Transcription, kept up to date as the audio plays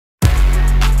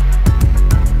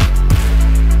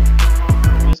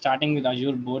starting with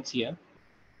Azure boards here.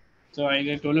 So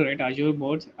I told you, right, Azure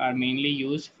boards are mainly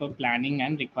used for planning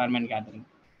and requirement gathering.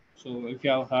 So if you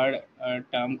have heard a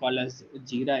term called as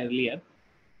Jira earlier,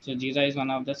 so Jira is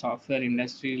one of the software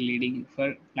industry leading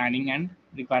for planning and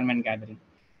requirement gathering.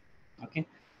 Okay.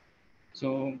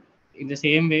 So in the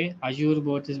same way, Azure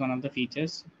boards is one of the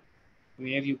features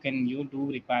where you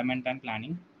do requirement and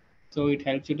planning. So it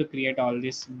helps you to create all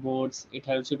these boards. It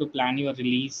helps you to plan your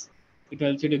release. It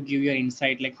helps you to give your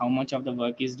insight like how much of the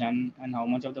work is done and how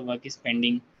much of the work is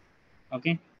pending.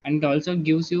 Okay, and it also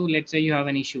gives you, let's say you have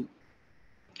an issue,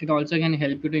 it also can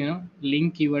help you to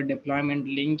link your deployment,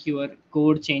 link your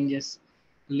code changes,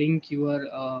 link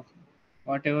your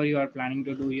whatever you are planning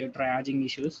to do, your triaging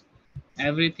issues,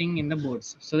 everything in the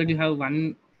boards, so that you have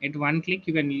one click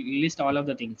you can list all of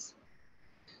the things.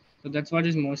 So that's what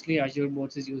is mostly Azure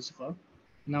boards is used for.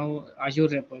 Now Azure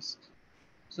repos.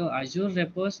 So Azure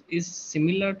repos is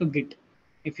similar to Git.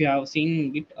 If you have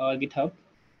seen Git or GitHub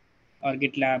or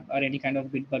GitLab or any kind of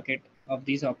Bitbucket of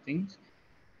these things,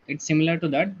 it's similar to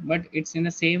that, but it's in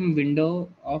the same window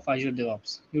of Azure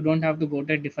DevOps. You don't have to go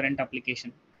to a different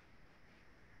application.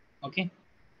 Okay.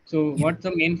 So Yeah. what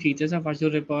the main features of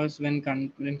Azure Repos when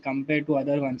compared to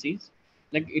other ones is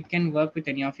like it can work with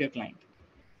any of your client.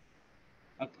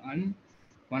 And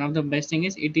one of the best thing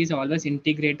is it is always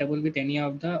integratable with any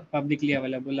of the publicly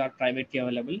available or privately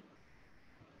available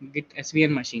Git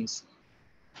SVN machines.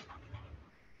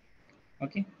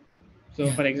 Okay. So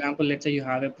Yeah. for example, let's say you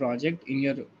have a project in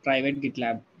your private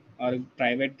GitLab or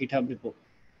private GitHub repo,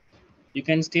 you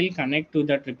can still connect to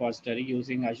that repository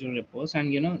using Azure Repos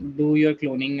and do your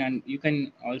cloning, and you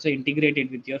can also integrate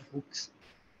it with your hooks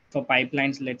for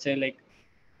pipelines. Let's say like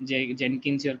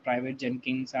Jenkins, your private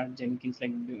Jenkins or Jenkins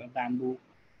like Bamboo,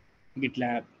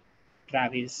 GitLab,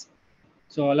 Travis.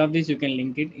 So all of this you can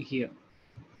link it here.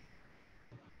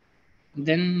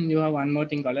 Then you have one more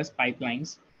thing called as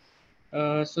pipelines.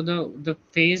 So the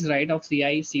phase right of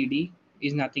CI/CD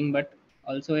is nothing but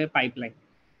also a pipeline.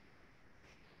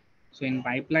 So in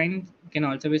pipeline can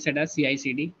also be said as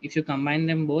CI/CD. If you combine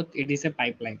them both, it is a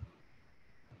pipeline.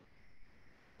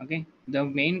 Okay. The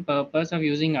main purpose of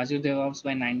using Azure DevOps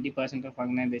by 90% of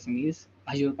organization is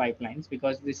Azure pipelines,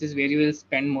 because this is where you will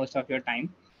spend most of your time.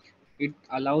 It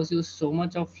allows you so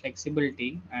much of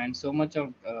flexibility and so much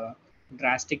of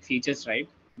drastic features, right?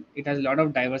 It has a lot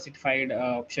of diversified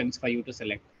options for you to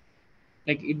select.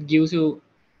 Like it gives you,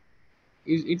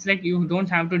 it's like you don't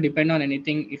have to depend on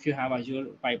anything if you have Azure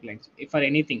pipelines. If for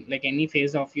anything, like any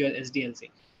phase of your SDLC,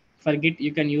 for Git,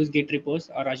 you can use Git repos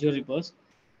or Azure repos.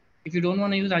 If you don't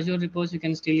want to use Azure repos, you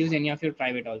can still use any of your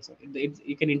private also.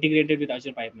 You can integrate it with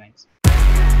Azure pipelines.